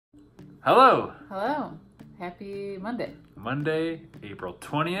Hello. Hello. Happy Monday. Monday, April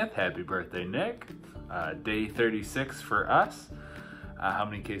 20th. Happy birthday, Nick. Day 36 for us. How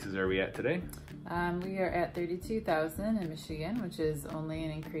many cases are we at today? We are at 32,000 in Michigan, which is only an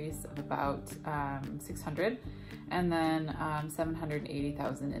increase of about 600, and then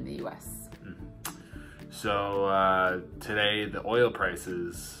 780,000 in the U.S. So today the oil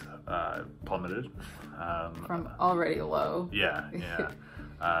prices plummeted. From already low. Yeah.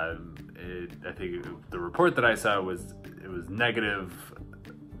 I think the report that I saw was negative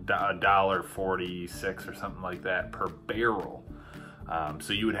 $1.46 or something like that per barrel.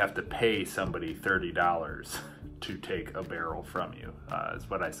 So you would have to pay somebody $30 to take a barrel from you, is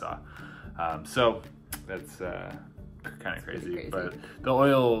what I saw. So that's kind of crazy. But the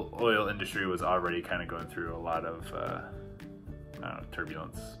oil industry was already kind of going through a lot of I don't know,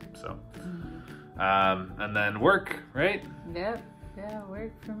 turbulence. So, and then work, right? Yep. Yeah,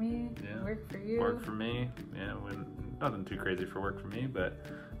 work for me. Yeah. Work for you. Work for me. Yeah, nothing too crazy for work for me, but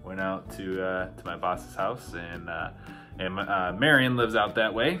went out to my boss's house, and Marion lives out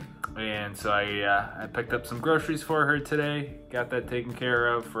that way, and so I picked up some groceries for her today. Got that taken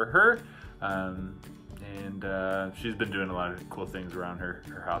care of for her, and she's been doing a lot of cool things around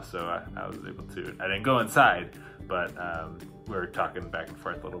her house, so I was able to. I didn't go inside, but we were talking back and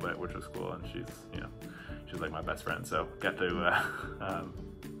forth a little bit, which was cool, and she's like my best friend, so got to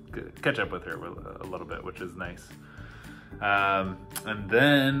catch up with her a little bit, which is nice. And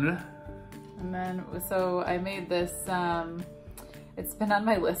then so I made this, it's been on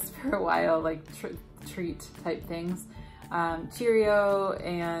my list for a while, like treat type things. Cheerio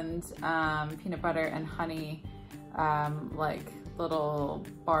and peanut butter and honey, like little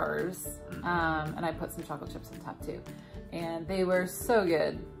bars. And I put some chocolate chips on top too. And they were so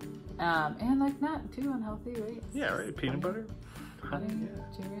good. And like not too unhealthy, right? Yeah, right, peanut butter. Honey,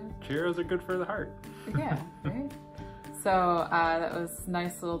 yeah. Cheerios are good for the heart. Yeah, right? So that was a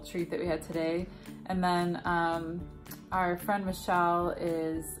nice little treat that we had today. And then our friend Michelle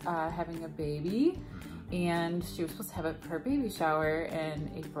is having a baby, and she was supposed to have her baby shower in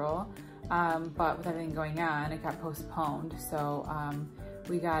April, but with everything going on, it got postponed. So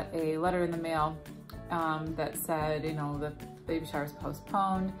we got a letter in the mail that said, the baby shower is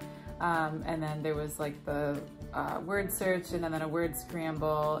postponed. And then there was like the word search and then a word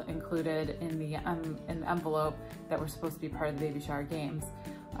scramble included in the envelope that were supposed to be part of the baby shower games.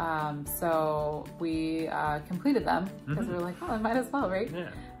 So we completed them because we were like, oh, I might as well, right?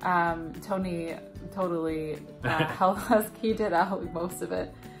 Yeah. Tony totally helped us keyed it out most of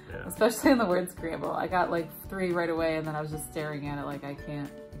it, especially in the word scramble. I got like 3 right away, and then I was just staring at it like I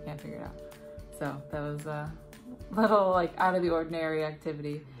can't figure it out. So that was a little like out of the ordinary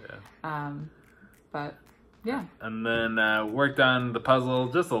activity. But yeah. And then worked on the puzzle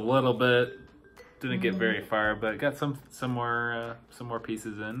just a little bit. Didn't get very far, but got some more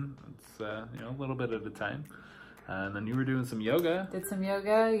pieces in. It's a little bit at a time. And then you were doing some yoga. Did some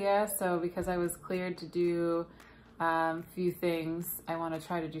yoga, yeah. So because I was cleared to do a few things, I want to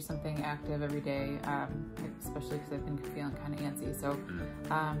try to do something active every day, especially because I've been feeling kind of antsy. So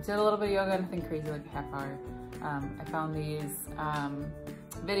did a little bit of yoga, nothing crazy, like a half hour. I found these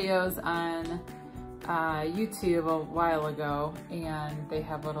videos on YouTube a while ago, and they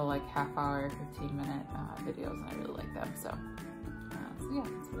have little like half hour, 15-minute videos, and I really like them. So yeah,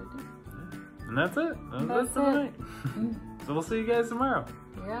 that's what I did. And that's it. That's it for the night. So we'll see you guys tomorrow.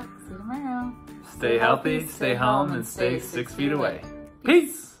 Yeah, see you tomorrow. Stay healthy, stay home, and stay 6 feet away.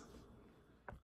 Peace!